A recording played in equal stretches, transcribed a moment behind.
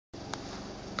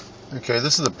Okay,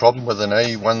 this is the problem with an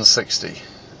A160.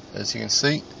 As you can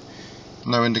see,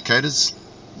 no indicators,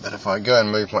 but if I go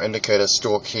and move my indicator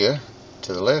stalk here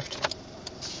to the left,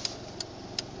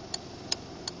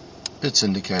 it's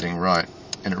indicating right,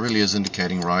 and it really is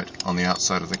indicating right on the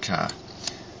outside of the car.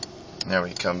 Now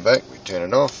we come back, we turn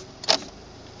it off,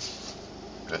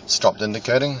 it stopped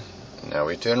indicating, and now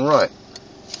we turn right,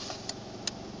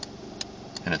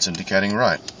 and it's indicating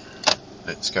right.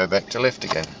 Let's go back to left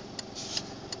again.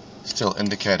 Still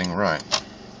indicating right.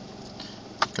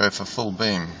 Go for full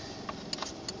beam.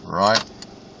 Right.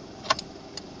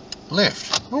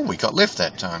 Left. Oh, we got left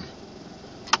that time.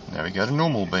 Now we go to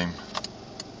normal beam.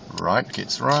 Right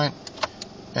gets right,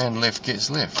 and left gets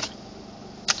left.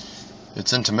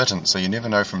 It's intermittent, so you never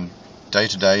know from day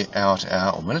to day, hour to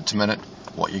hour, or minute to minute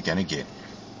what you're going to get.